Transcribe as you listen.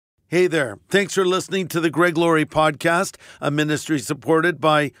Hey there. Thanks for listening to the Greg Laurie Podcast, a ministry supported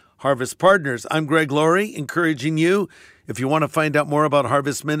by Harvest Partners. I'm Greg Laurie, encouraging you, if you want to find out more about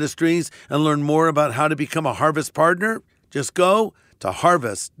Harvest Ministries and learn more about how to become a Harvest Partner, just go to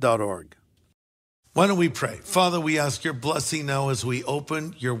harvest.org. Why don't we pray? Father, we ask your blessing now as we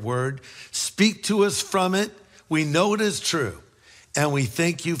open your word. Speak to us from it. We know it is true, and we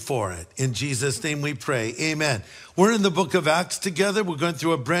thank you for it. In Jesus' name we pray. Amen. We're in the book of Acts together. We're going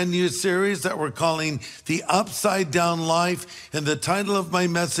through a brand new series that we're calling The Upside Down Life. And the title of my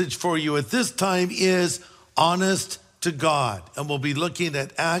message for you at this time is Honest to God. And we'll be looking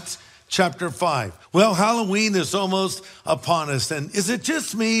at Acts chapter 5. Well, Halloween is almost upon us. And is it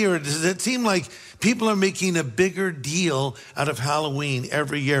just me, or does it seem like people are making a bigger deal out of Halloween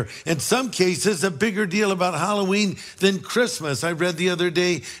every year? In some cases, a bigger deal about Halloween than Christmas. I read the other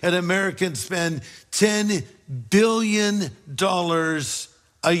day that Americans spend $10 billion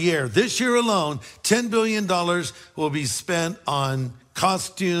a year. This year alone, $10 billion will be spent on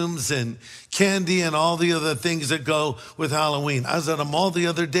costumes and candy and all the other things that go with Halloween. I was at a mall the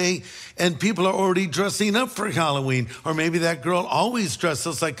other day and people are already dressing up for Halloween. Or maybe that girl always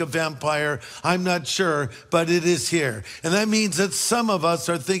dresses like a vampire. I'm not sure, but it is here. And that means that some of us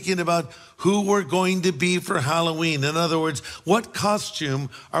are thinking about who we're going to be for Halloween. In other words, what costume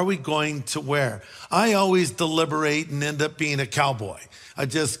are we going to wear? I always deliberate and end up being a cowboy.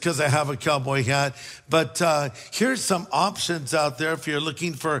 Just because I have a cowboy hat. But here's some options out there if you're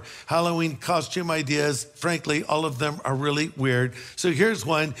looking for Halloween costume ideas. Frankly, all of them are really weird. So here's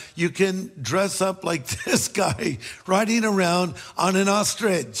one. You can dress up like this guy riding around on an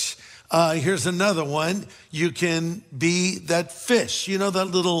ostrich. Here's another one. You can be that fish. You know that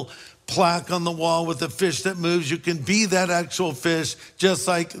little plaque on the wall with the fish that moves? You can be that actual fish, just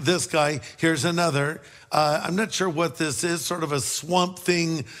like this guy. Here's another. I'm not sure what this is, sort of a swamp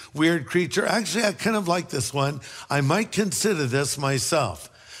thing, weird creature. Actually, I kind of like this one. I might consider this myself.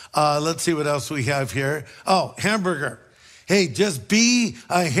 Let's see what else we have here. Oh, hamburger. Hey, just be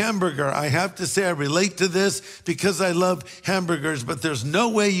a hamburger. I have to say I relate to this because I love hamburgers, but there's no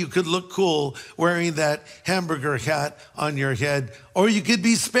way you could look cool wearing that hamburger hat on your head. Or you could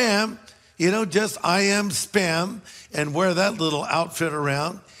be Spam, just I am Spam, and wear that little outfit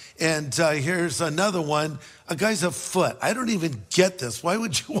around. And here's another one. A guy's a foot. I don't even get this. Why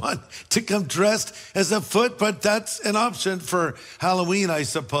would you want to come dressed as a foot? But that's an option for Halloween, I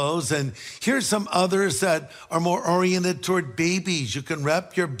suppose. And here's some others that are more oriented toward babies. You can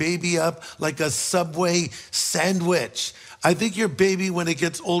wrap your baby up like a Subway sandwich. I think your baby, when it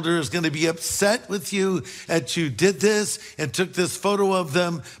gets older, is going to be upset with you that you did this and took this photo of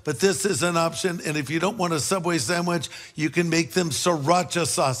them, but this is an option. And if you don't want a Subway sandwich, you can make them sriracha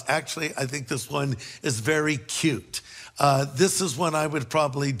sauce. Actually, I think this one is very cute. This is one I would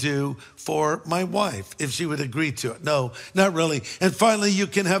probably do for my wife if she would agree to it. No, not really. And finally, you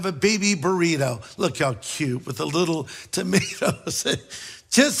can have a baby burrito. Look how cute with the little tomatoes.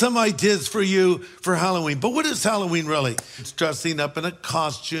 Just some ideas for you for Halloween. But what is Halloween really? It's dressing up in a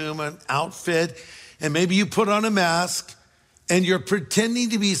costume, an outfit, and maybe you put on a mask and you're pretending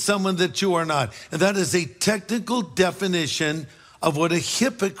to be someone that you are not. And that is a technical definition of what a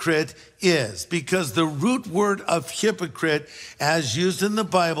hypocrite is, because the root word of hypocrite, as used in the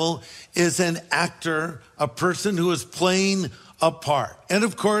Bible, is an actor, a person who is playing a part. And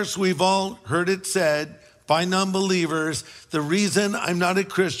of course, we've all heard it said by non-believers, the reason I'm not a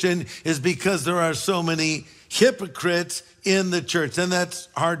Christian is because there are so many hypocrites in the church. And that's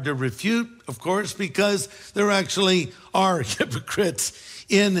hard to refute, of course, because there actually are hypocrites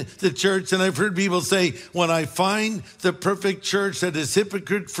in the church. And I've heard people say, when I find the perfect church that is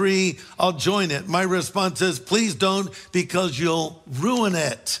hypocrite-free, I'll join it. My response is, please don't, because you'll ruin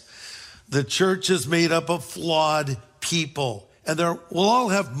it. The church is made up of flawed people. And we'll all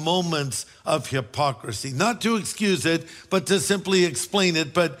have moments of hypocrisy, not to excuse it, but to simply explain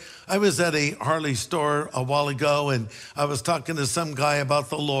it. But I was at a Harley store a while ago, and I was talking to some guy about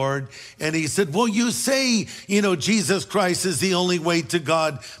the Lord, and he said, well, you say, Jesus Christ is the only way to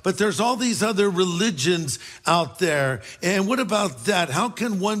God, but there's all these other religions out there. And what about that? How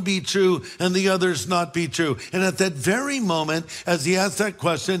can one be true and the others not be true? And at that very moment, as he asked that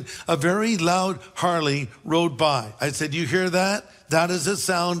question, a very loud Harley rode by. I said, you hear that? That is the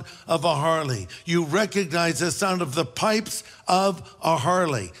sound of a Harley. You recognize the sound of the pipes of a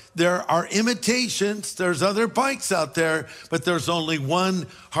Harley. There are imitations. There's other bikes out there, but there's only one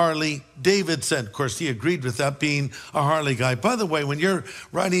Harley Davidson. Of course, he agreed with that, being a Harley guy. By the way, when you're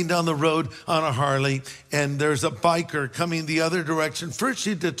riding down the road on a Harley and there's a biker coming the other direction, first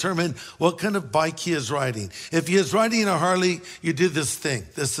you determine what kind of bike he is riding. If he is riding a Harley, you do this thing.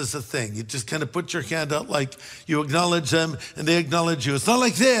 This is a thing. You just kind of put your hand out like you acknowledge them and they acknowledge you. It's not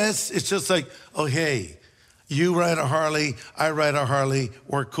like this. It's just like, oh, hey, you ride a Harley, I ride a Harley,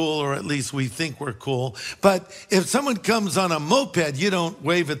 we're cool, or at least we think we're cool. But if someone comes on a moped, you don't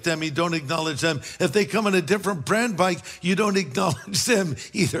wave at them, you don't acknowledge them. If they come on a different brand bike, you don't acknowledge them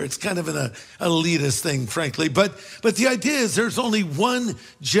either. It's kind of an elitist thing, frankly. But the idea is there's only one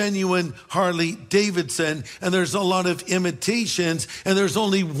genuine Harley Davidson, and there's a lot of imitations, and there's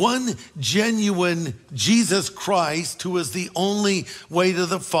only one genuine Jesus Christ, who is the only way to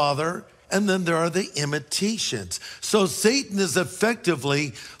the Father. And then there are the imitations. So Satan has effectively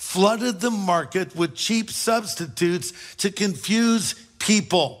flooded the market with cheap substitutes to confuse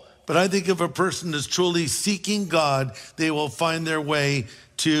people. But I think if a person is truly seeking God, they will find their way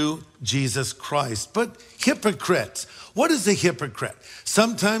to Jesus Christ. But hypocrites. What is a hypocrite?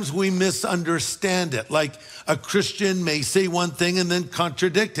 Sometimes we misunderstand it. Like a Christian may say one thing and then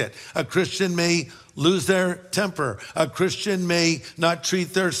contradict it. A Christian may lose their temper. A Christian may not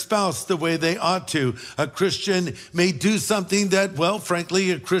treat their spouse the way they ought to. A Christian may do something that, well,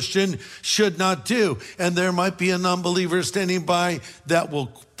 frankly, a Christian should not do. And there might be an unbeliever standing by that will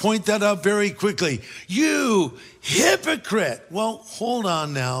point that out very quickly. You hypocrite. Well, hold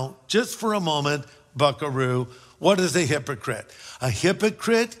on now, just for a moment, buckaroo. What is a hypocrite? A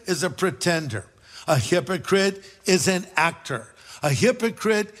hypocrite is a pretender. A hypocrite is an actor. A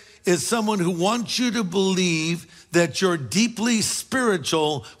hypocrite is someone who wants you to believe that you're deeply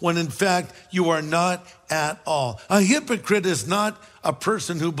spiritual when in fact you are not at all. A hypocrite is not a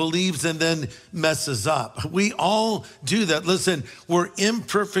person who believes and then messes up. We all do that. Listen, we're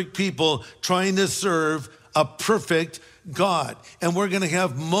imperfect people trying to serve a perfect God. And we're going to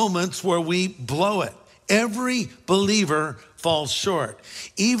have moments where we blow it. Every believer falls short.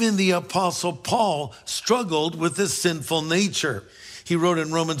 Even the Apostle Paul struggled with this sinful nature. He wrote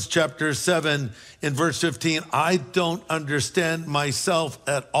in Romans chapter 7 in verse 15, I don't understand myself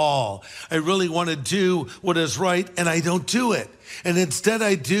at all. I really want to do what is right and I don't do it. And instead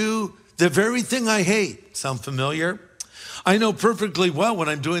I do the very thing I hate. Sound familiar? I know perfectly well what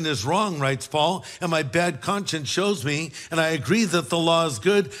I'm doing is wrong, writes Paul, and my bad conscience shows me, and I agree that the law is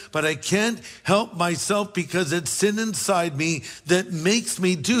good, but I can't help myself because it's sin inside me that makes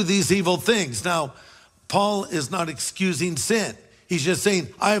me do these evil things. Now, Paul is not excusing sin. He's just saying,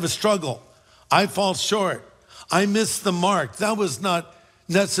 I have a struggle. I fall short. I miss the mark. That was not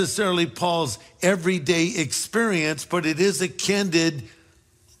necessarily Paul's everyday experience, but it is a candid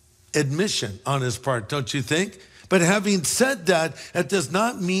admission on his part, don't you think? But having said that, that does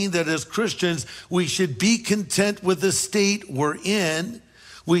not mean that as Christians, we should be content with the state we're in.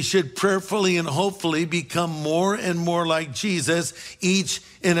 We should prayerfully and hopefully become more and more like Jesus each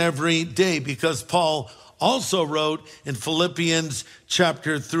and every day, because Paul also wrote in Philippians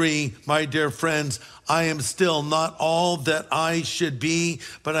chapter 3, my dear friends, I am still not all that I should be,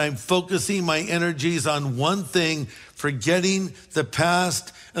 but I'm focusing my energies on one thing, forgetting the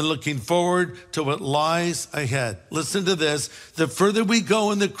past and looking forward to what lies ahead. Listen to this. The further we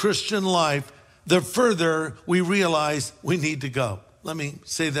go in the Christian life, the further we realize we need to go. Let me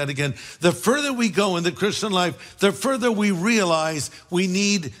say that again. The further we go in the Christian life, the further we realize we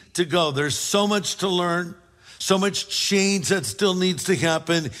need to go. There's so much to learn, so much change that still needs to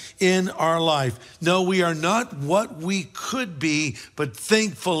happen in our life. No, we are not what we could be, but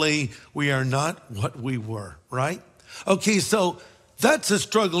thankfully we are not what we were, right? Okay, so that's a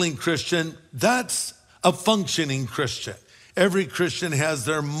struggling Christian. That's a functioning Christian. Every Christian has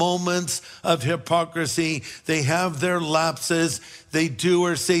their moments of hypocrisy. They have their lapses. They do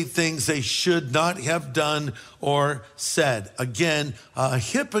or say things they should not have done or said. Again, a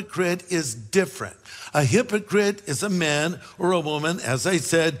hypocrite is different. A hypocrite is a man or a woman, as I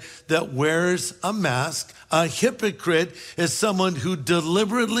said, that wears a mask. A hypocrite is someone who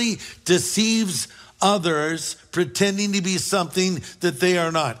deliberately deceives others, pretending to be something that they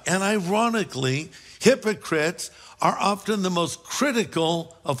are not. And ironically, hypocrites are often the most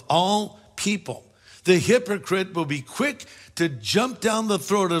critical of all people. The hypocrite will be quick to jump down the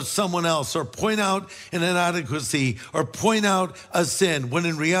throat of someone else or point out an inadequacy or point out a sin, when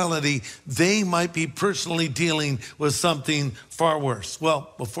in reality, they might be personally dealing with something far worse.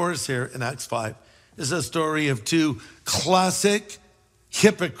 Well, before us here in Acts 5 is a story of two classic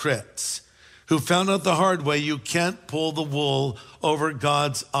hypocrites who found out the hard way you can't pull the wool over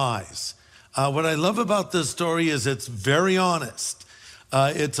God's eyes. What I love about this story is it's very honest.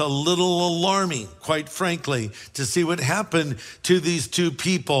 It's a little alarming, quite frankly, to see what happened to these two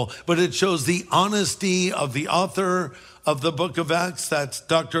people, but it shows the honesty of the author of the book of Acts, that's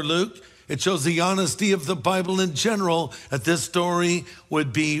Dr. Luke. It shows the honesty of the Bible in general, that this story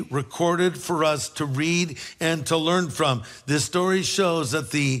would be recorded for us to read and to learn from. This story shows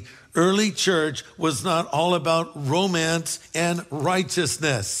that the early church was not all about romance and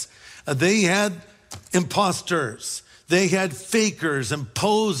righteousness. They had imposters. They had fakers and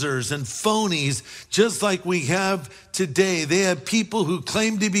posers and phonies, just like we have today. They had people who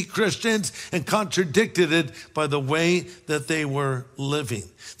claimed to be Christians and contradicted it by the way that they were living.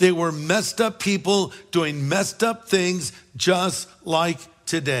 They were messed up people doing messed up things just like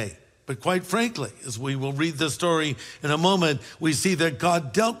today. But quite frankly, as we will read the story in a moment, we see that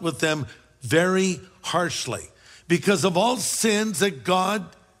God dealt with them very harshly. Because of all sins that God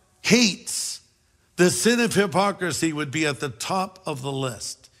hates, the sin of hypocrisy would be at the top of the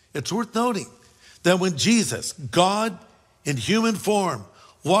list. It's worth noting that when Jesus, God in human form,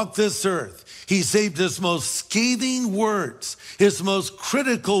 walked this earth, he saved his most scathing words, his most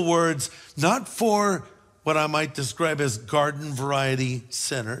critical words, not for what I might describe as garden variety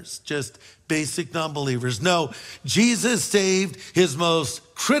sinners, just basic non-believers. No, Jesus saved his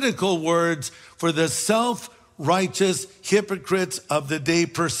most critical words for the self-righteous hypocrites of the day,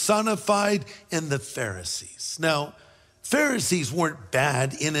 personified in the Pharisees. Now, Pharisees weren't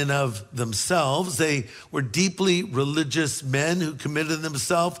bad in and of themselves. They were deeply religious men who committed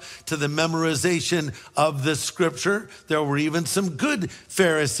themselves to the memorization of the scripture. There were even some good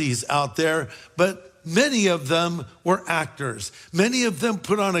Pharisees out there, but many of them were actors. Many of them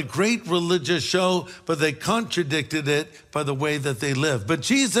put on a great religious show, but they contradicted it by the way that they lived. But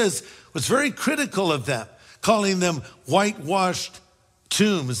Jesus was very critical of them, calling them whitewashed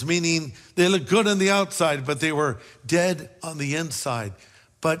tombs, meaning they looked good on the outside, but they were dead on the inside.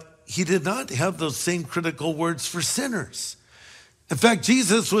 But he did not have those same critical words for sinners. In fact,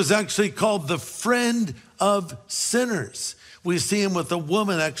 Jesus was actually called the friend of sinners. We see him with a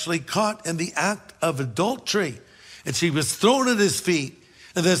woman actually caught in the act of adultery, and she was thrown at his feet.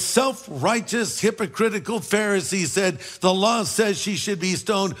 And the self-righteous, hypocritical Pharisee said, the law says she should be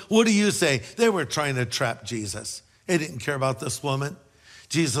stoned. What do you say? They were trying to trap Jesus. They didn't care about this woman.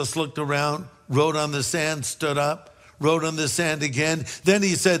 Jesus looked around, wrote on the sand, stood up, wrote on the sand again. Then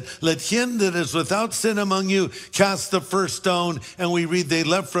he said, let him that is without sin among you cast the first stone. And we read, they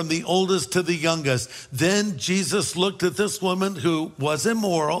left from the oldest to the youngest. Then Jesus looked at this woman who was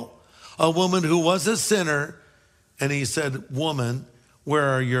immoral, a woman who was a sinner, and he said, woman, where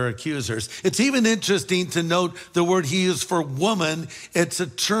are your accusers? It's even interesting to note the word he used for woman. It's a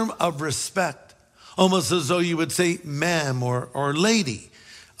term of respect, almost as though you would say ma'am or lady.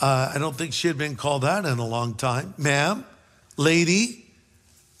 I don't think she had been called that in a long time. Ma'am, lady,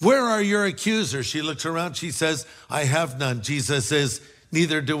 where are your accusers? She looks around, she says, I have none. Jesus says,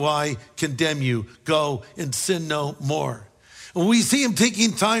 neither do I condemn you. Go and sin no more. We see him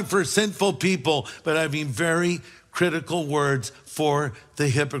taking time for sinful people, but having very critical words for the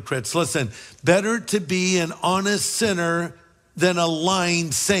hypocrites. Listen, better to be an honest sinner than a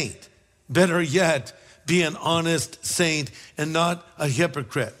lying saint. Better yet, be an honest saint and not a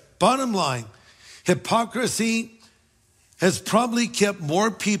hypocrite. Bottom line, hypocrisy has probably kept more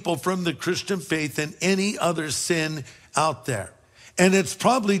people from the Christian faith than any other sin out there. And it's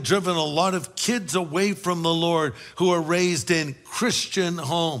probably driven a lot of kids away from the Lord who are raised in Christian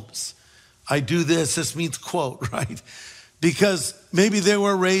homes. I do this means quote, right? Because maybe they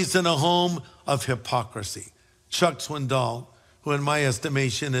were raised in a home of hypocrisy. Chuck Swindoll, who in my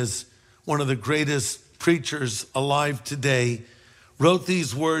estimation is one of the greatest preachers alive today, wrote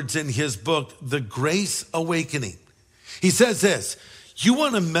these words in his book, The Grace Awakening. He says this, you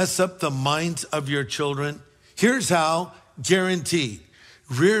want to mess up the minds of your children? Here's how, guaranteed.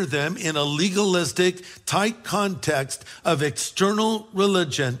 Rear them in a legalistic, tight context of external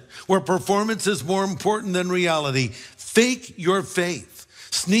religion where performance is more important than reality. Fake your faith.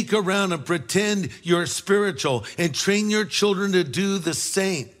 Sneak around and pretend you're spiritual and train your children to do the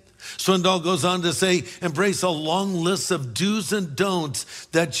same. Swindoll goes on to say, embrace a long list of do's and don'ts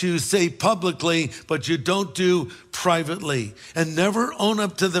that you say publicly, but you don't do privately. And never own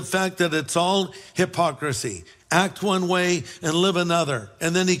up to the fact that it's all hypocrisy. Act one way and live another.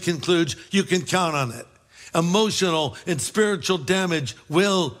 And then he concludes, you can count on it. Emotional and spiritual damage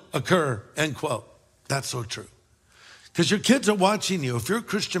will occur, end quote. That's so true. Because your kids are watching you. If you're a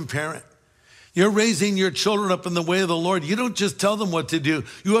Christian parent, You're raising your children up in the way of the Lord. You don't just tell them what to do.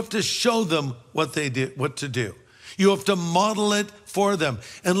 You have to show them what to do. You have to model it for them.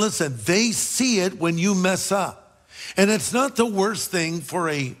 And listen, they see it when you mess up. And it's not the worst thing for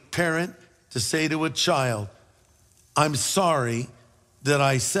a parent to say to a child, I'm sorry that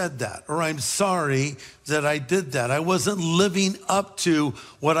I said that, or I'm sorry that I did that. I wasn't living up to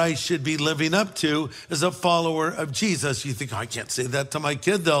what I should be living up to as a follower of Jesus. You think, I can't say that to my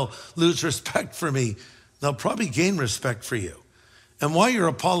kid. They'll lose respect for me. They'll probably gain respect for you. And while you're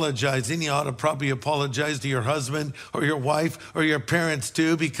apologizing, you ought to probably apologize to your husband or your wife or your parents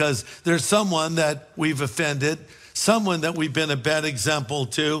too, because there's someone that we've offended, someone that we've been a bad example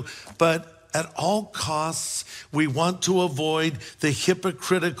to. But at all costs, we want to avoid the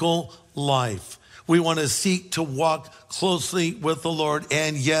hypocritical life. We want to seek to walk closely with the Lord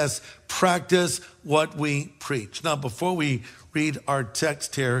and, yes, practice what we preach. Now, before we read our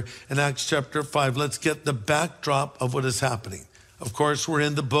text here in Acts chapter 5, let's get the backdrop of what is happening. Of course, we're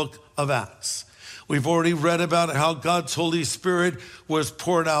in the book of Acts. We've already read about how God's Holy Spirit was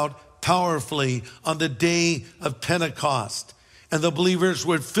poured out powerfully on the day of Pentecost. And the believers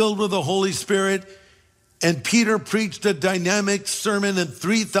were filled with the Holy Spirit. And Peter preached a dynamic sermon, and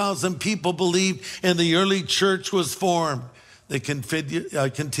 3,000 people believed, and the early church was formed. They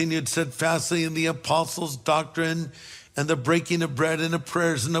continued steadfastly in the apostles' doctrine and the breaking of bread and of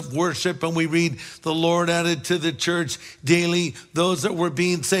prayers and of worship. And we read, the Lord added to the church daily those that were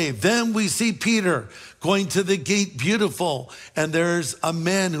being saved. Then we see Peter going to the gate beautiful, and there's a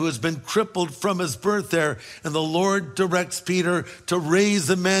man who has been crippled from his birth there. And the Lord directs Peter to raise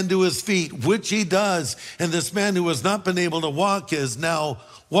the man to his feet, which he does. And this man who has not been able to walk is now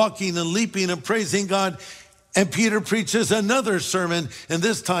walking and leaping and praising God. And Peter preaches another sermon, and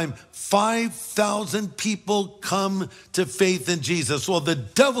this time 5,000 people come to faith in Jesus. Well, the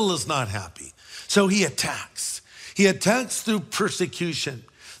devil is not happy, so he attacks. He attacks through persecution.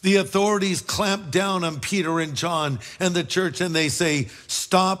 The authorities clamp down on Peter and John and the church, and they say,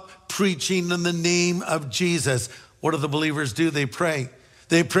 stop preaching in the name of Jesus. What do the believers do? They pray.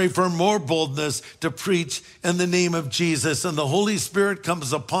 They pray for more boldness to preach in the name of Jesus. And the Holy Spirit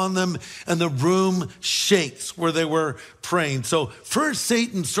comes upon them, and the room shakes where they were praying. So first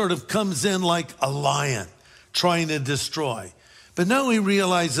Satan sort of comes in like a lion trying to destroy. But now he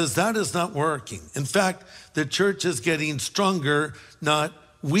realizes that is not working. In fact, the church is getting stronger, not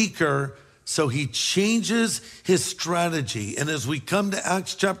weaker. So he changes his strategy. And as we come to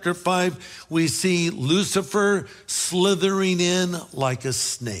Acts chapter 5, we see Lucifer slithering in like a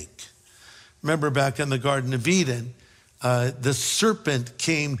snake. Remember back in the Garden of Eden, the serpent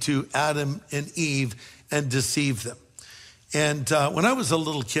came to Adam and Eve and deceived them. And when I was a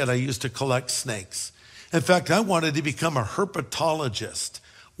little kid, I used to collect snakes. In fact, I wanted to become a herpetologist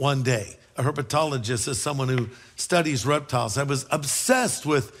one day. A herpetologist is someone who studies reptiles. I was obsessed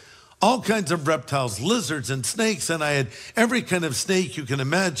with all kinds of reptiles, lizards and snakes, and I had every kind of snake you can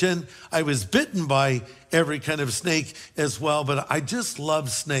imagine. I was bitten by every kind of snake as well, but I just love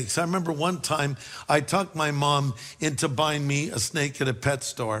snakes. I remember one time I talked my mom into buying me a snake at a pet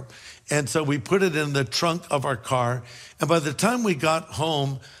store, and so we put it in the trunk of our car, and by the time we got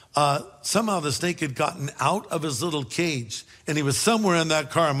home, somehow the snake had gotten out of his little cage, and he was somewhere in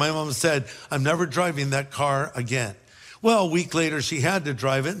that car. My mom said, I'm never driving that car again. Well, a week later, she had to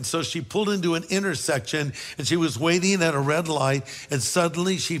drive it, and so she pulled into an intersection, and she was waiting at a red light, and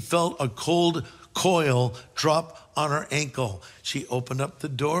suddenly she felt a cold coil drop on her ankle. She opened up the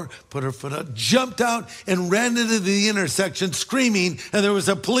door, put her foot out, jumped out, and ran into the intersection screaming, and there was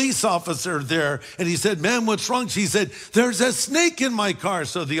a police officer there, and he said, ma'am, what's wrong? She said, there's a snake in my car.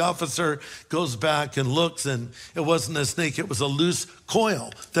 So the officer goes back and looks, and it wasn't a snake, it was a loose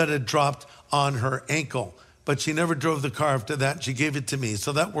coil that had dropped on her ankle. But she never drove the car after that. She gave it to me,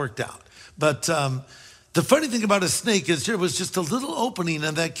 so that worked out. But the funny thing about a snake is there was just a little opening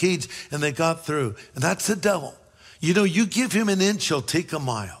in that cage, and they got through. And that's the devil. You know, you give him an inch, he'll take a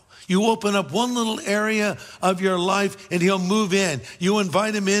mile. You open up one little area of your life, and he'll move in. You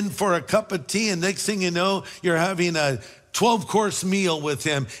invite him in for a cup of tea, and next thing you know, you're having a 12-course meal with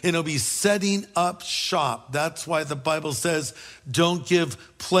him, and he'll be setting up shop. That's why the Bible says, don't give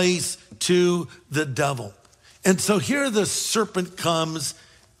place to the devil. And so here the serpent comes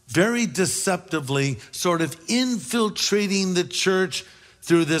very deceptively, sort of infiltrating the church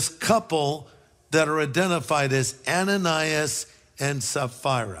through this couple that are identified as Ananias and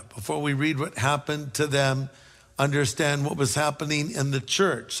Sapphira. Before we read what happened to them, understand what was happening in the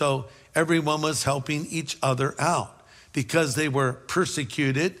church. So everyone was helping each other out because they were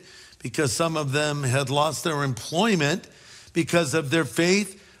persecuted, because some of them had lost their employment because of their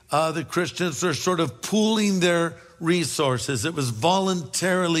faith. the Christians are sort of pooling their resources. It was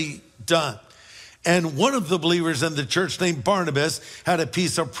voluntarily done. And one of the believers in the church named Barnabas had a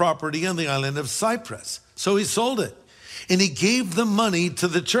piece of property on the island of Cyprus. So he sold it. And he gave the money to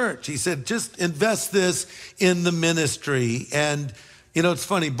the church. He said, just invest this in the ministry. And, you know, it's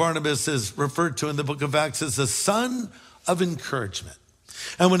funny, Barnabas is referred to in the book of Acts as a son of encouragement.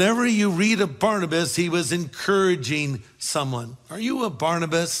 And whenever you read of Barnabas, he was encouraging someone. Are you a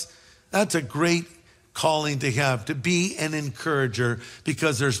Barnabas? That's a great calling to have, to be an encourager,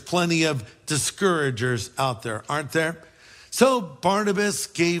 because there's plenty of discouragers out there, aren't there? So Barnabas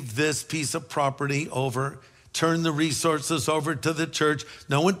gave this piece of property over, turned the resources over to the church.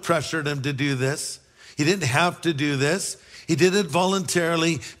 No one pressured him to do this. He didn't have to do this. He did it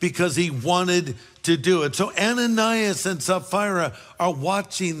voluntarily because he wanted to do it. So Ananias and Sapphira are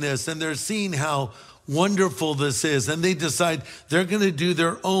watching this, and they're seeing how wonderful this is, and they decide they're going to do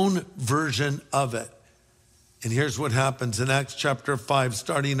their own version of it. And here's what happens in Acts chapter 5,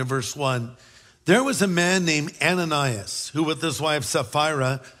 starting in verse 1. There was a man named Ananias who with his wife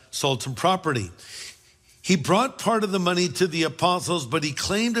Sapphira sold some property. He brought part of the money to the apostles, but he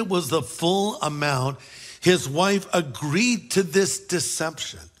claimed it was the full amount. His wife agreed to this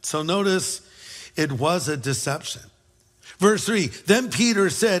deception. So notice, it was a deception. Verse 3, then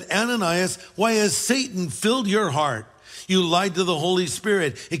Peter said, Ananias, why has Satan filled your heart? You lied to the Holy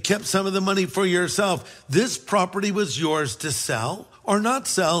Spirit and kept some of the money for yourself. This property was yours to sell or not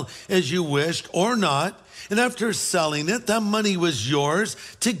sell as you wished or not. And after selling it, that money was yours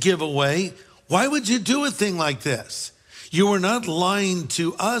to give away. Why would you do a thing like this? You were not lying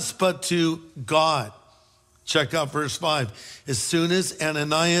to us, but to God. Check out verse 5. As soon as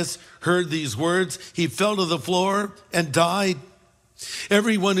Ananias heard these words, he fell to the floor and died.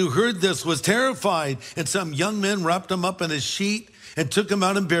 Everyone who heard this was terrified, and some young men wrapped him up in a sheet and took him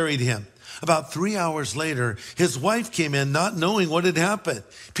out and buried him. About 3 hours later, his wife came in, not knowing what had happened.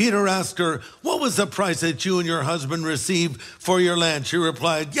 Peter asked her, what was the price that you and your husband received for your land? She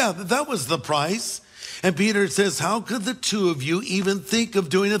replied, yeah, that was the price. And Peter says, how could the two of you even think of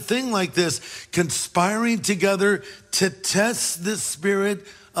doing a thing like this, conspiring together to test the Spirit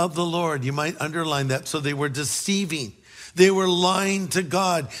of the Lord? You might underline that. So they were deceiving. They were lying to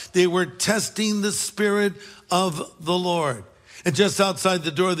God. They were testing the Spirit of the Lord. And just outside the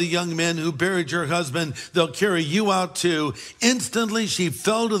door, the young men who buried your husband, they'll carry you out too. Instantly, she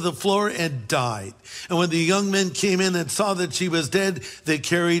fell to the floor and died. And when the young men came in and saw that she was dead, they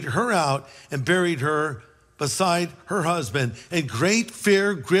carried her out and buried her beside her husband. And great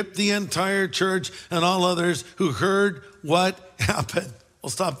fear gripped the entire church and all others who heard what happened. We'll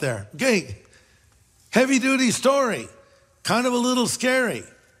stop there. Okay, heavy duty story. Kind of a little scary.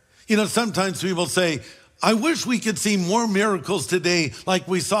 You know, sometimes people say, I wish we could see more miracles today like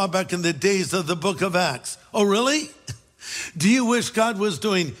we saw back in the days of the book of Acts. Oh, really? Do you wish God was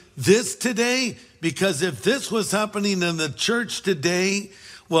doing this today? Because if this was happening in the church today,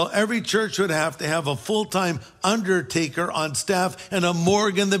 well, every church would have to have a full-time undertaker on staff and a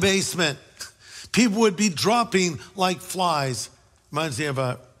morgue in the basement. People would be dropping like flies. Reminds me of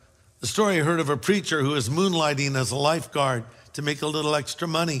a story I heard of a preacher who was moonlighting as a lifeguard to make a little extra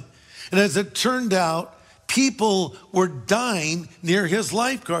money. And as it turned out, people were dying near his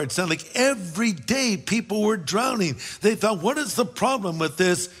lifeguard. It sounded like every day people were drowning. They thought, what is the problem with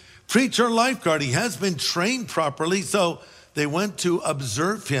this preacher lifeguard? He has been trained properly. So they went to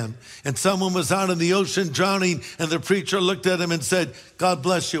observe him. And someone was out in the ocean drowning, and the preacher looked at him and said, God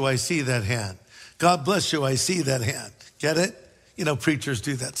bless you, I see that hand. God bless you, I see that hand. Get it? You know, preachers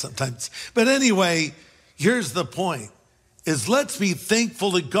do that sometimes. But anyway, here's the point, is let's be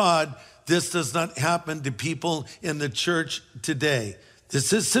thankful to God this does not happen to people in the church today.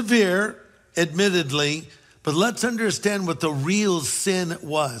 This is severe, admittedly, but let's understand what the real sin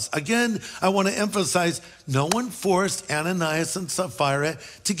was. Again, I want to emphasize, no one forced Ananias and Sapphira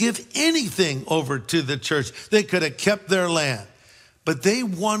to give anything over to the church. They could have kept their land, but they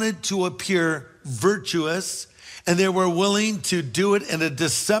wanted to appear virtuous, and they were willing to do it in a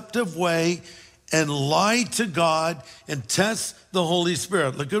deceptive way and lie to God and test the Holy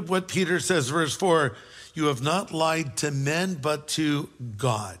Spirit. Look at what Peter says, verse 4. You have not lied to men, but to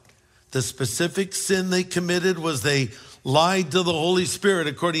God. The specific sin they committed was they lied to the Holy Spirit,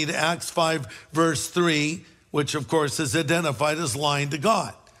 according to Acts 5, verse 3, which of course is identified as lying to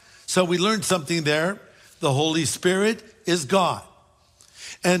God. So we learned something there. The Holy Spirit is God.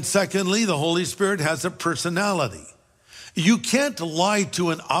 And secondly, the Holy Spirit has a personality. You can't lie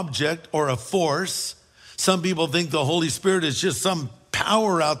to an object or a force. Some people think the Holy Spirit is just some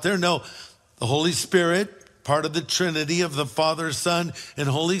power out there. No, the Holy Spirit part of the Trinity of the Father, Son, and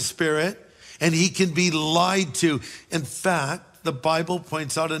Holy Spirit, and he can be lied to. In fact, the Bible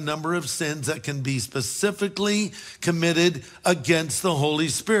points out a number of sins that can be specifically committed against the Holy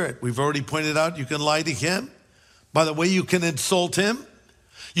Spirit. We've already pointed out you can lie to him. By the way, you can insult him.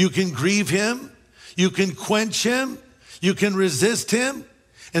 You can grieve him. You can quench him. You can resist him.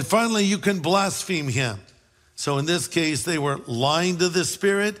 And finally, you can blaspheme him. So in this case, they were lying to the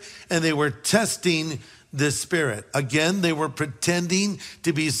Spirit and they were testing the Spirit. Again, they were pretending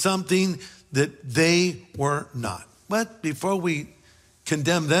to be something that they were not. But before we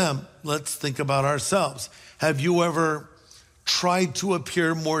condemn them, let's think about ourselves. Have you ever tried to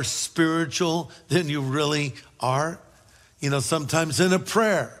appear more spiritual than you really are? You know, sometimes in a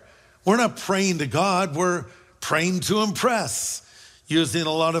prayer, we're not praying to God, we're praying to impress, using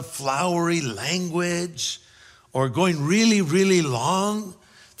a lot of flowery language or going really, really long,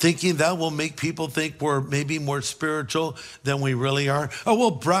 thinking that will make people think we're maybe more spiritual than we really are. Or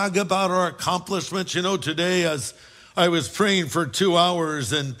we'll brag about our accomplishments. You know, today as I was praying for 2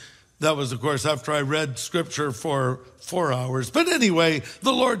 hours, and that was, of course, after I read scripture for 4 hours. But anyway,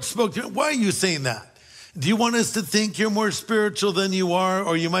 the Lord spoke to me. Why are you saying that? Do you want us to think you're more spiritual than you are?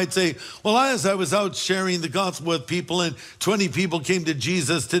 Or you might say, well, as I was out sharing the gospel with people and 20 people came to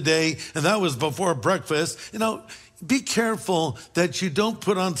Jesus today, and that was before breakfast. You know, be careful that you don't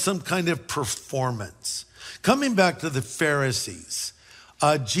put on some kind of performance. Coming back to the Pharisees,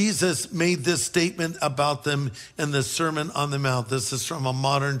 Jesus made this statement about them in the Sermon on the Mount. This is from a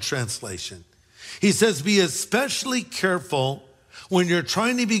modern translation. He says, be especially careful when you're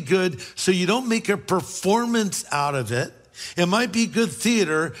trying to be good so you don't make a performance out of it. It might be good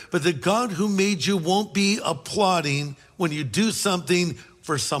theater, but the God who made you won't be applauding when you do something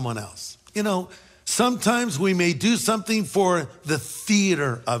for someone else. You know, sometimes we may do something for the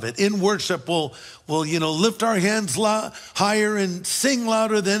theater of it. In worship, we'll lift our hands higher and sing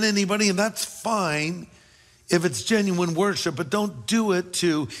louder than anybody, and that's fine if it's genuine worship, but don't do it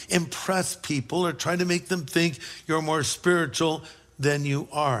to impress people or try to make them think you're more spiritual than you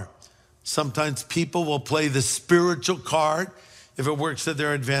are. Sometimes people will play the spiritual card if it works to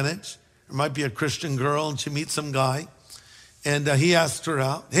their advantage. There might be a Christian girl and she meets some guy and he asked her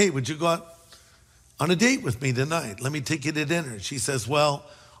out. Hey, would you go out on a date with me tonight? Let me take you to dinner. She says, well,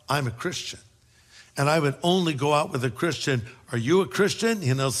 I'm a Christian and I would only go out with a Christian. Are you a Christian? And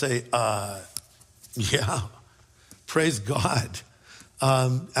he'll say, yeah, praise God.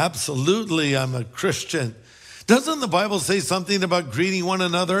 Absolutely, I'm a Christian. Doesn't the Bible say something about greeting one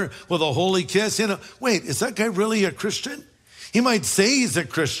another with a holy kiss? You know, wait, is that guy really a Christian? He might say he's a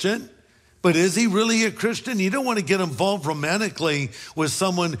Christian, but is he really a Christian? You don't want to get involved romantically with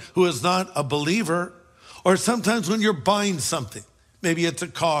someone who is not a believer. Or sometimes when you're buying something, maybe it's a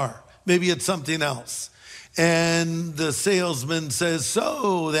car, maybe it's something else. And the salesman says,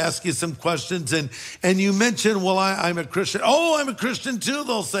 so they ask you some questions and you mention, well, I'm a Christian. Oh, I'm a Christian too,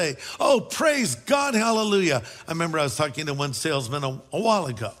 they'll say. Oh, praise God, hallelujah. I remember I was talking to one salesman a while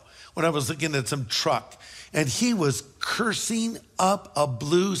ago when I was looking at some truck and he was cursing up a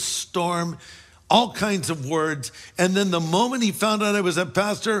blue storm, all kinds of words. And then the moment he found out I was a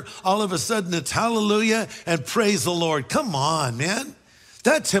pastor, all of a sudden it's hallelujah and praise the Lord. Come on, man.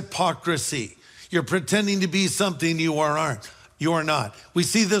 That's hypocrisy. You're pretending to be something you aren't. You are not. We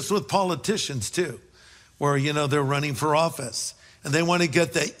see this with politicians too, where, they're running for office and they want to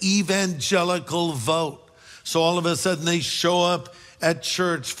get the evangelical vote. So all of a sudden they show up at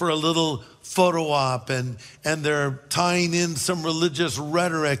church for a little photo op and they're tying in some religious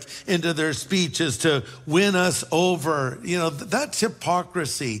rhetoric into their speeches to win us over. That's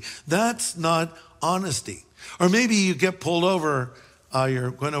hypocrisy. That's not honesty. Or maybe you get pulled over.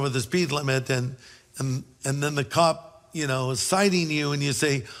 You're going over the speed limit and then the cop, is citing you and you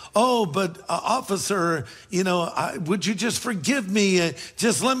say, oh, but officer, would you just forgive me?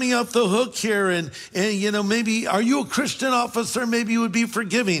 Just let me off the hook here. And maybe, are you a Christian officer? Maybe you would be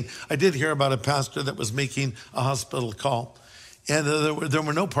forgiving. I did hear about a pastor that was making a hospital call and there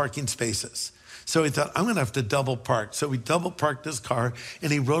were no parking spaces. So he thought, I'm going to have to double park. So he double parked his car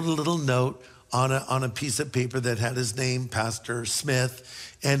and he wrote a little note on a piece of paper that had his name, Pastor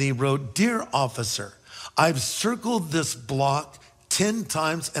Smith, and he wrote, Dear officer, I've circled this block 10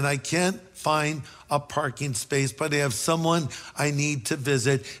 times and I can't find a parking space, but I have someone I need to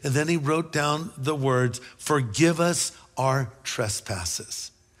visit. And then he wrote down the words, forgive us our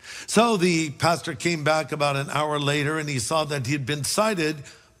trespasses. So the pastor came back about an hour later and he saw that he'd been cited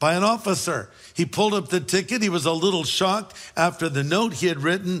by an officer. He pulled up the ticket. He was a little shocked after the note he had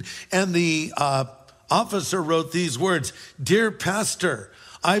written. And the officer wrote these words, Dear pastor,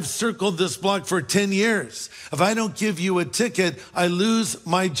 I've circled this block for 10 years. If I don't give you a ticket, I lose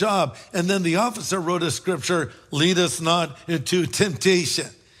my job. And then the officer wrote a scripture, lead us not into temptation.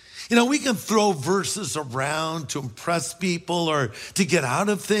 You know, we can throw verses around to impress people or to get out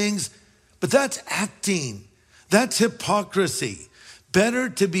of things, but that's acting. That's hypocrisy. Better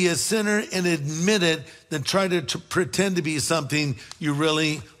to be a sinner and admit it than try to pretend to be something you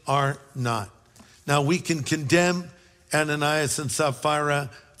really are not. Now, we can condemn Ananias and Sapphira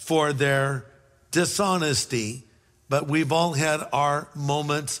for their dishonesty, but we've all had our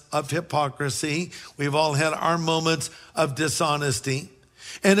moments of hypocrisy. We've all had our moments of dishonesty.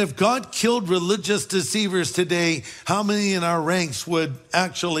 And if God killed religious deceivers today, how many in our ranks would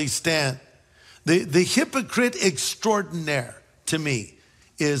actually stand? The hypocrite extraordinaire to me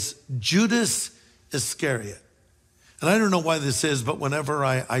is Judas Iscariot. And I don't know why this is, but whenever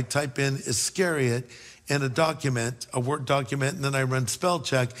I type in Iscariot in a document, a Word document, and then I run spell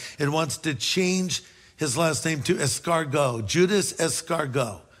check, it wants to change his last name to Escargot, Judas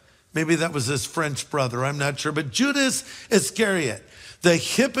Escargot. Maybe that was his French brother, I'm not sure. But Judas Iscariot, the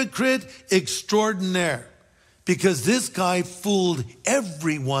hypocrite extraordinaire, because this guy fooled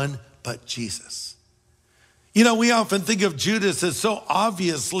everyone but Jesus. You know, we often think of Judas as so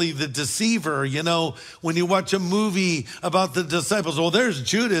obviously the deceiver. You know, when you watch a movie about the disciples, well, there's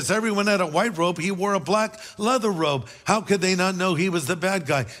Judas. Everyone had a white robe. He wore a black leather robe. How could they not know he was the bad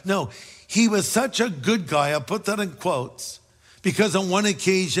guy? No, he was such a good guy. I'll put that in quotes. Because on one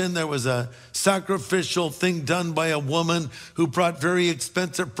occasion, there was a sacrificial thing done by a woman who brought very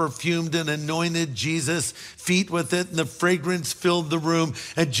expensive perfumed and anointed Jesus' feet with it, and the fragrance filled the room.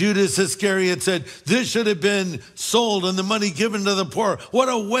 And Judas Iscariot said, this should have been sold and the money given to the poor. What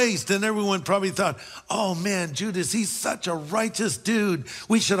a waste. And everyone probably thought, oh man, Judas, he's such a righteous dude.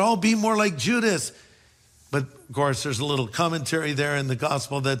 We should all be more like Judas. But of course, there's a little commentary there in the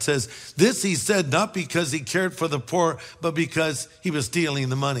gospel that says, this he said not because he cared for the poor, but because he was stealing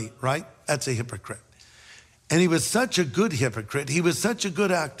the money, right? That's a hypocrite. And he was such a good hypocrite. He was such a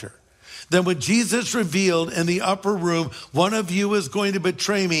good actor that when Jesus revealed in the upper room, one of you is going to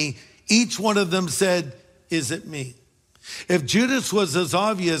betray me, each one of them said, is it me? If Judas was as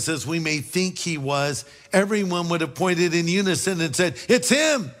obvious as we may think he was, everyone would have pointed in unison and said, it's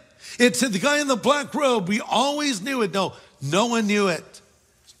him. It's the guy in the black robe. We always knew it. No one knew it.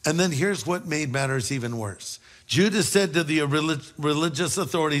 And then here's what made matters even worse. Judas said to the religious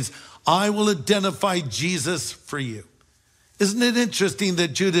authorities, I will identify Jesus for you. Isn't it interesting that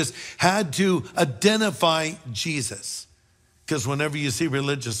Judas had to identify Jesus? Because whenever you see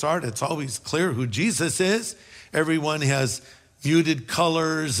religious art, it's always clear who Jesus is. Everyone has muted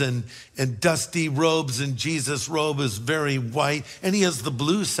colors and dusty robes, and Jesus' robe is very white, and he has the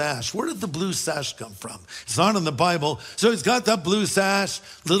blue sash. Where did the blue sash come from? It's not in the Bible. So he's got that blue sash,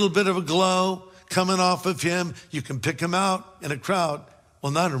 little bit of a glow coming off of him. You can pick him out in a crowd.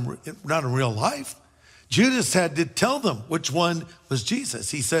 Well, not in real life. Judas had to tell them which one was Jesus.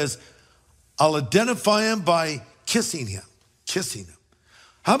 He says, I'll identify him by kissing him.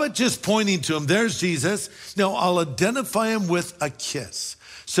 How about just pointing to him? There's Jesus. No, I'll identify him with a kiss.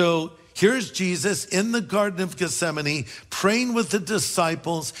 So here's Jesus in the Garden of Gethsemane praying with the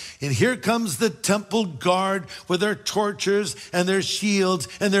disciples. And here comes the temple guard with their torches and their shields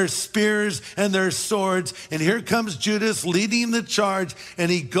and their spears and their swords. And here comes Judas leading the charge.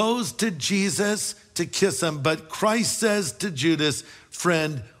 And he goes to Jesus to kiss him. But Christ says to Judas,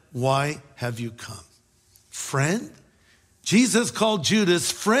 friend, why have you come? Friend? Jesus called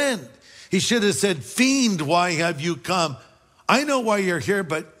Judas friend. He should have said, fiend, why have you come? I know why you're here,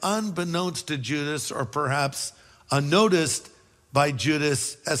 but unbeknownst to Judas, or perhaps unnoticed by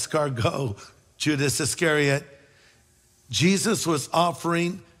Judas Escargot, Judas Iscariot, Jesus was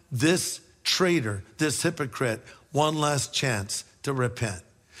offering this traitor, this hypocrite, one last chance to repent.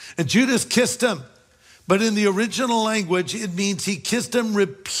 And Judas kissed him. But in the original language, it means he kissed him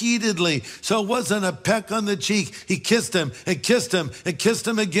repeatedly. So it wasn't a peck on the cheek. He kissed him and kissed him and kissed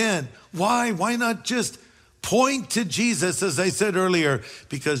him again. Why? Why not just point to Jesus, as I said earlier?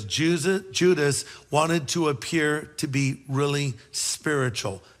 Because Judas wanted to appear to be really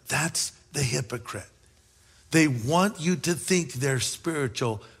spiritual. That's the hypocrite. They want you to think they're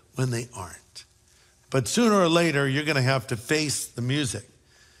spiritual when they aren't. But sooner or later, you're going to have to face the music.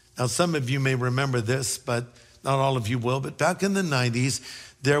 Now, some of you may remember this, but not all of you will. But back in the 90s,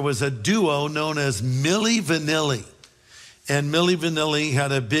 there was a duo known as Milli Vanilli. And Milli Vanilli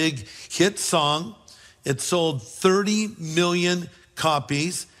had a big hit song. It sold 30 million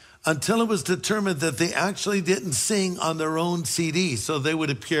copies. until it was determined that they actually didn't sing on their own CD. So they would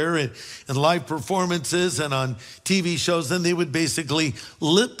appear in live performances and on TV shows, and they would basically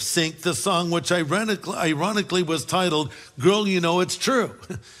lip sync the song, which ironically was titled, Girl, You Know It's True.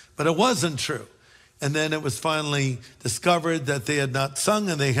 But it wasn't true. And then it was finally discovered that they had not sung,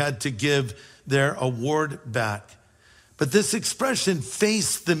 and they had to give their award back. But this expression,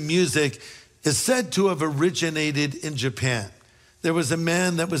 face the music, is said to have originated in Japan. There was a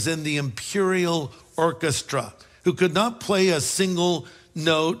man that was in the Imperial Orchestra who could not play a single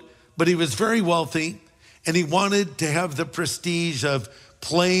note, but he was very wealthy, and he wanted to have the prestige of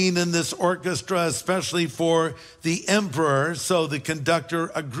playing in this orchestra, especially for the emperor. So the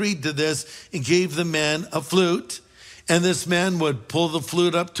conductor agreed to this and gave the man a flute. And this man would pull the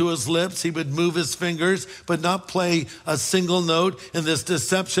flute up to his lips. He would move his fingers, but not play a single note. And this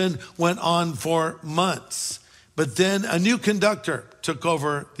deception went on for months. But then a new conductor took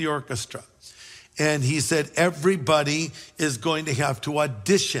over the orchestra. And he said, everybody is going to have to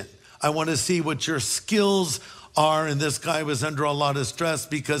audition. I want to see what your skills are. And this guy was under a lot of stress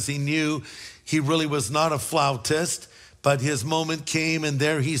because he knew he really was not a flautist. But his moment came, and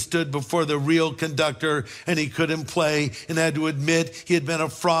there he stood before the real conductor, and he couldn't play and had to admit he had been a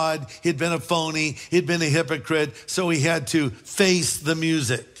fraud, he had been a phony, he had been a hypocrite. So he had to face the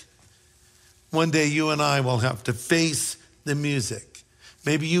music. One day you and I will have to face the music.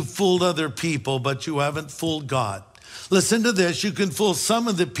 Maybe you fooled other people, but you haven't fooled God. Listen to this. You can fool some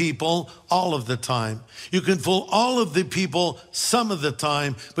of the people all of the time. You can fool all of the people some of the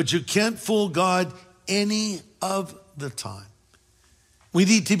time, but you can't fool God any of the time. We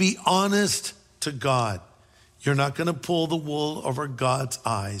need to be honest to God. You're not going to pull the wool over God's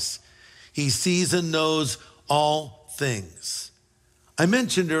eyes. He sees and knows all things. I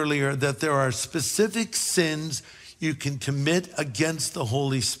mentioned earlier that there are specific sins you can commit against the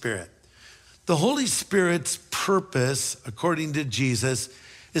Holy Spirit. The Holy Spirit's purpose, according to Jesus,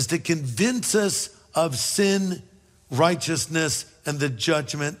 is to convince us of sin, righteousness, and the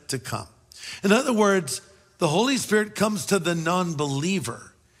judgment to come. In other words, the Holy Spirit comes to the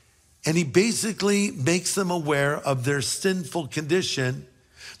non-believer, and he basically makes them aware of their sinful condition,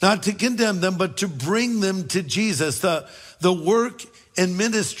 not to condemn them, but to bring them to Jesus. The work and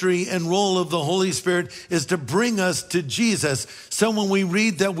ministry and role of the Holy Spirit is to bring us to Jesus. So when we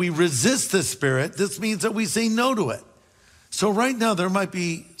read that we resist the Spirit, this means that we say no to it. So right now there might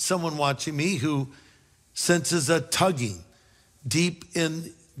be someone watching me who senses a tugging deep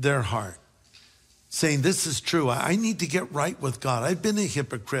in their heart, saying, this is true. I need to get right with God. I've been a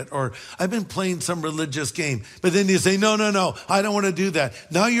hypocrite, or I've been playing some religious game. But then you say, no, I don't want to do that.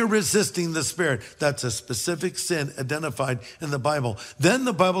 Now you're resisting the Spirit. That's a specific sin identified in the Bible. Then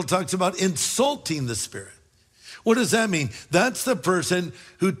the Bible talks about insulting the Spirit. What does that mean? That's the person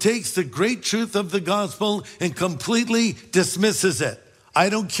who takes the great truth of the gospel and completely dismisses it. I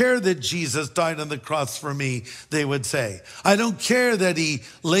don't care that Jesus died on the cross for me, they would say. I don't care that he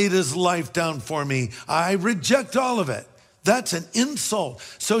laid his life down for me. I reject all of it. That's an insult.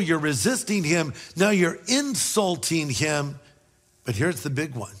 So you're resisting him. Now you're insulting him. But here's the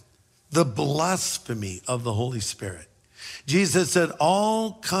big one: the blasphemy of the Holy Spirit. Jesus said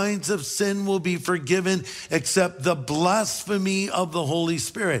all kinds of sin will be forgiven except the blasphemy of the Holy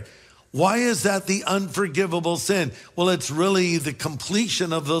Spirit. Why is that the unforgivable sin? Well, it's really the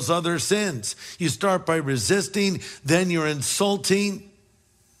completion of those other sins. You start by resisting, then you're insulting,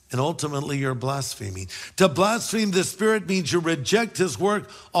 and ultimately you're blaspheming. To blaspheme the Spirit means you reject his work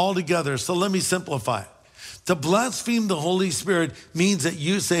altogether. So let me simplify it. To blaspheme the Holy Spirit means that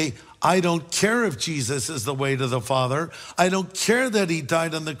you say, I don't care if Jesus is the way to the Father. I don't care that he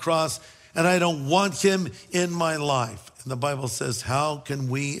died on the cross, and I don't want him in my life. And the Bible says, how can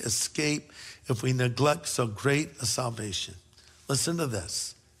we escape if we neglect so great a salvation? Listen to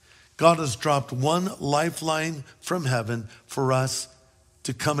this. God has dropped one lifeline from heaven for us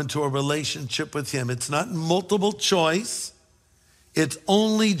to come into a relationship with him. It's not multiple choice. It's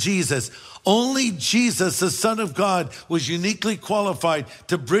only Jesus. Only Jesus, the Son of God, was uniquely qualified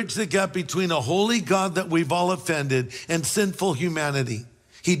to bridge the gap between a holy God that we've all offended and sinful humanity.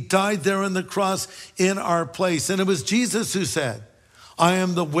 He died there on the cross in our place. And it was Jesus who said, I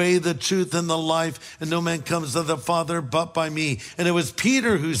am the way, the truth, and the life, and no man comes to the Father but by me. And it was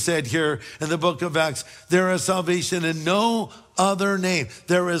Peter who said here in the book of Acts, there is salvation in no other name.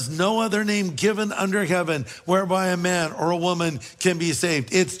 There is no other name given under heaven whereby a man or a woman can be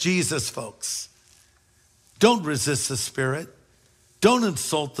saved. It's Jesus, folks. Don't resist the Spirit. Don't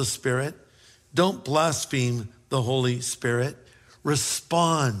insult the Spirit. Don't blaspheme the Holy Spirit.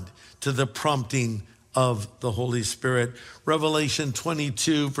 Respond to the prompting of the Holy Spirit. Revelation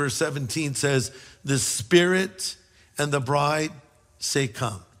 22, verse 17 says, the Spirit and the bride say,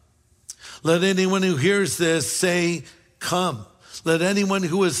 come. Let anyone who hears this say, come. Let anyone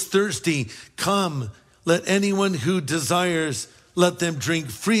who is thirsty come. Let anyone who desires, let them drink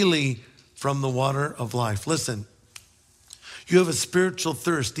freely from the water of life. Listen, you have a spiritual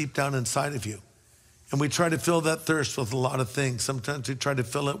thirst deep down inside of you. And we try to fill that thirst with a lot of things. Sometimes we try to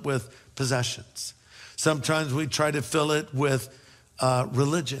fill it with possessions. Sometimes we try to fill it with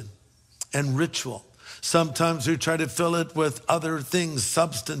religion and ritual. Sometimes we try to fill it with other things,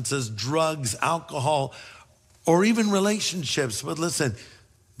 substances, drugs, alcohol, or even relationships. But listen,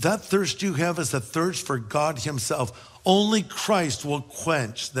 that thirst you have is a thirst for God himself. Only Christ will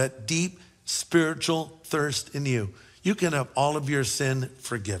quench that deep spiritual thirst in you. You can have all of your sin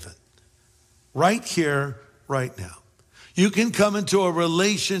forgiven. Right here, right now. You can come into a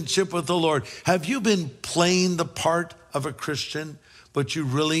relationship with the Lord. Have you been playing the part of a Christian, but you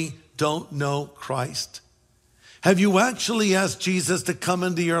really don't know Christ? Have you actually asked Jesus to come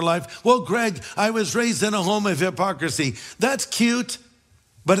into your life? Well, Greg, I was raised in a home of hypocrisy. That's cute,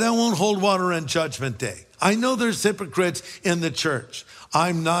 but that won't hold water on Judgment Day. I know there's hypocrites in the church.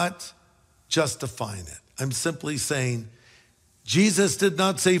 I'm not justifying it. I'm simply saying, Jesus did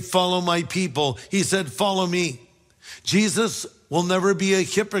not say, follow my people. He said, follow me. Jesus will never be a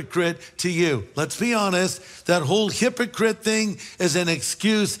hypocrite to you. Let's be honest, that whole hypocrite thing is an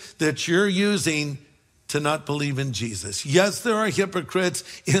excuse that you're using to not believe in Jesus. Yes, there are hypocrites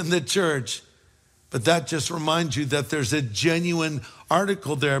in the church, but that just reminds you that there's a genuine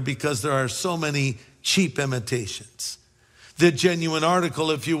article there because there are so many cheap imitations. The genuine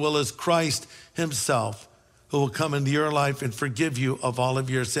article, if you will, is Christ himself, who will come into your life and forgive you of all of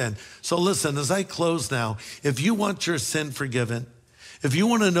your sin. So listen, as I close now, if you want your sin forgiven, if you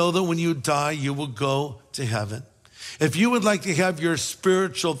want to know that when you die, you will go to heaven, if you would like to have your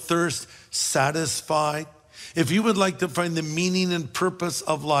spiritual thirst satisfied, if you would like to find the meaning and purpose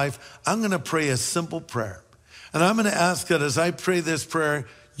of life, I'm going to pray a simple prayer. And I'm going to ask that as I pray this prayer,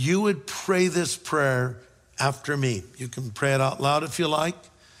 you would pray this prayer after me. You can pray it out loud if you like.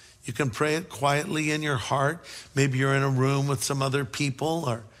 You can pray it quietly in your heart. Maybe you're in a room with some other people,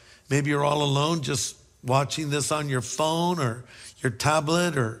 or maybe you're all alone just watching this on your phone or your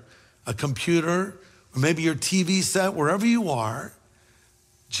tablet or a computer, or maybe your TV set, wherever you are.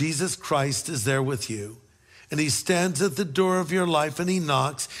 Jesus Christ is there with you. And he stands at the door of your life and he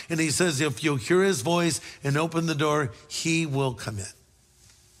knocks and he says, if you'll hear his voice and open the door, he will come in.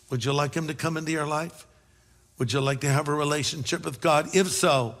 Would you like him to come into your life? Would you like to have a relationship with God? If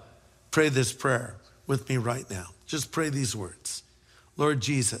so, pray this prayer with me right now. Just pray these words. Lord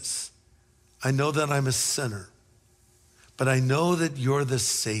Jesus, I know that I'm a sinner, but I know that you're the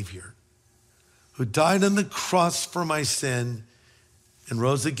Savior who died on the cross for my sin and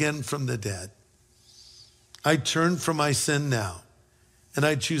rose again from the dead. I turn from my sin now, and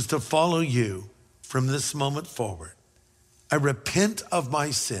I choose to follow you from this moment forward. I repent of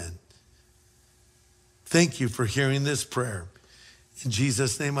my sin. Thank you for hearing this prayer. In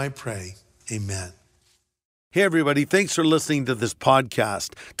Jesus' name I pray, amen. Hey everybody, thanks for listening to this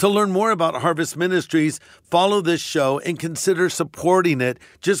podcast. To learn more about Harvest Ministries, follow this show and consider supporting it.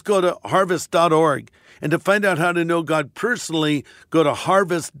 Just go to harvest.org. And to find out how to know God personally, go to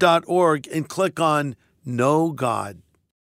harvest.org and click on Know God.